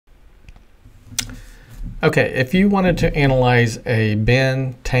Okay, if you wanted to analyze a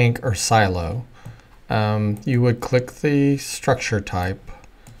bin, tank, or silo, you would click the structure type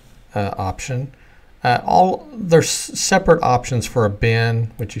option. There's separate options for a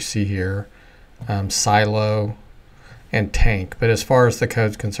bin, which you see here, silo, and tank. But as far as the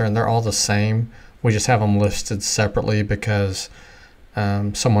code's concerned, they're all the same. We just have them listed separately because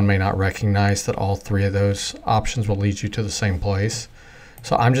someone may not recognize that all three of those options will lead you to the same place.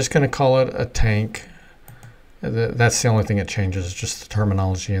 So I'm just going to call it a tank. That's the only thing that changes, just the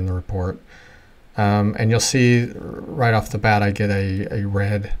terminology in the report. And you'll see right off the bat I get a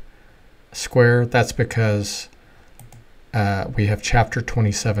red square. That's because we have chapter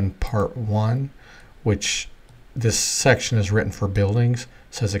 27 part 1, which this section is written for buildings.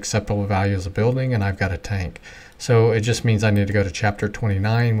 It says acceptable value as a building, and I've got a tank. So it just means I need to go to chapter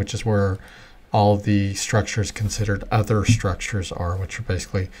 29, which is where all the structures considered other structures are, which are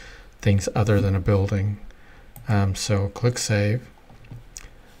basically things other than a building. So click Save,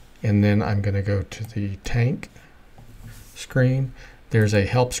 and then I'm going to go to the tank screen. There's a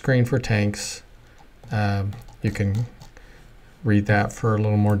help screen for tanks. You can read that for a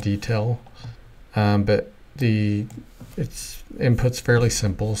little more detail, but its input's fairly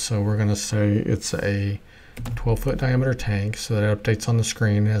simple. So we're going to say it's a 12-foot diameter tank, so that it updates on the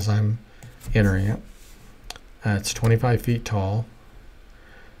screen as I'm entering it. It's 25 feet tall.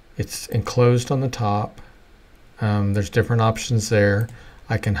 It's enclosed on the top. There's different options there.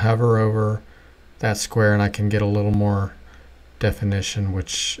 I can hover over that square and I can get a little more definition,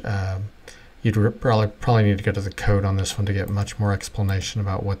 which you'd probably need to go to the code on this one to get much more explanation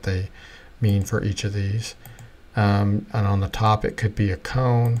about what they mean for each of these. And on the top it could be a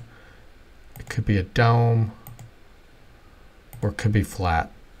cone, it could be a dome, or it could be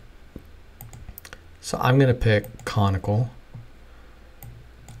flat. So I'm going to pick conical.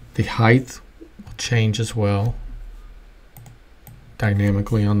 The height will change as well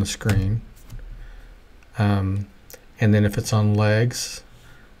dynamically on the screen. And then if it's on legs,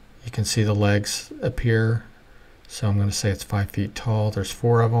 you can see the legs appear. So I'm going to say it's 5 feet tall. There's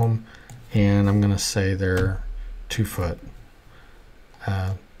 4 of them, and I'm going to say they're 2 foot.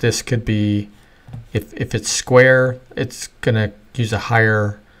 This could be, if it's square, it's going to use a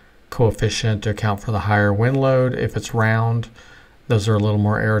higher coefficient to account for the higher wind load. If it's round, those are a little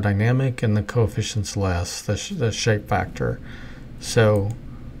more aerodynamic and the coefficient's less, the shape factor. So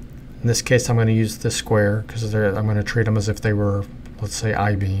in this case I'm going to use this square because I'm going to treat them as if they were, let's say,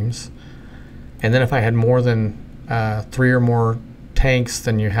 I-beams. And then if I had more than 3 or more tanks,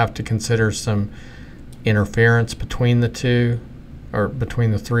 then you have to consider some interference between the two, or between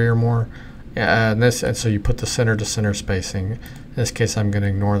the 3 or more. And so you put the center to center spacing. In this case I'm going to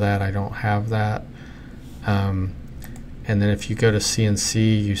ignore that. I don't have that. And then if you go to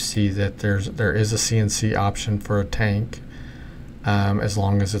CNC, you see that there is a CNC option for a tank, as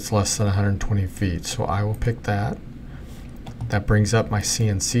long as it's less than 120 feet. So I will pick that. That brings up my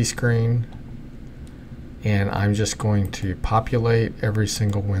CNC screen, and I'm just going to populate every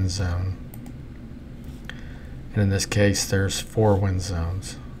single wind zone. And in this case there's 4 wind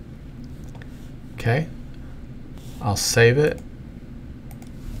zones. Okay, I'll save it.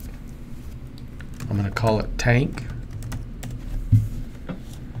 I'm going to call it tank.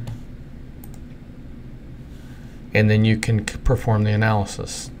 And then you can perform the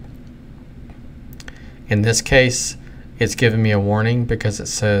analysis. In this case, it's giving me a warning because it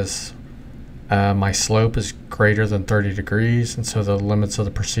says my slope is greater than 30 degrees, and so the limits of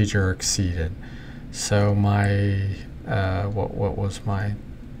the procedure are exceeded. So my what was my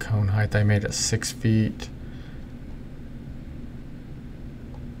cone height? I made it 6 feet.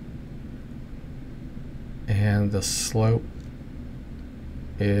 And the slope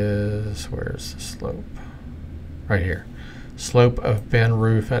is, where's the slope? Right here. Slope of bin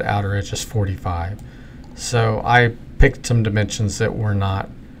roof at outer edge is 45. So I picked some dimensions that were not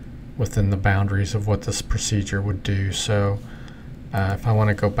within the boundaries of what this procedure would do. So if I want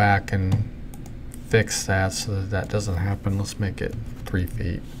to go back and fix that so that that doesn't happen, let's make it 3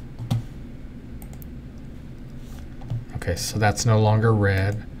 feet. Okay, so that's no longer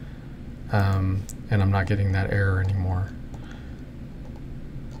red, and I'm not getting that error anymore.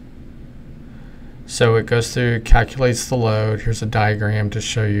 So it goes through, calculates the load. Here's a diagram to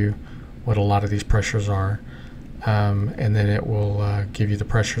show you what a lot of these pressures are. And then it will give you the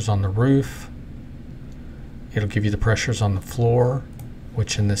pressures on the roof. It'll give you the pressures on the floor,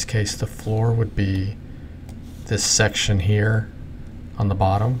 which in this case the floor would be this section here on the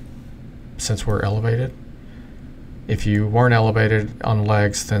bottom, since we're elevated. If you weren't elevated on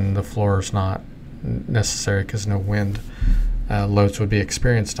legs, then the floor is not necessary because no wind loads would be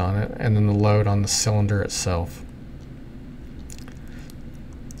experienced on it, and then the load on the cylinder itself.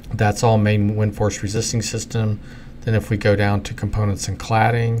 That's all main wind force resisting system. Then if we go down to components and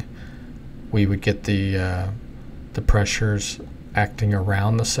cladding, we would get the pressures acting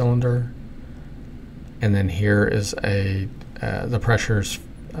around the cylinder. And then here is the pressures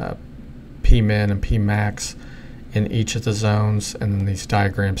Pmin and Pmax in each of the zones, and then these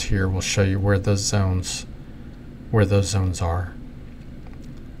diagrams here will show you where those zones are.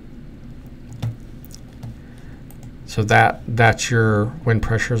 So that's your wind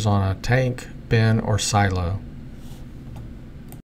pressures on a tank, bin, or silo.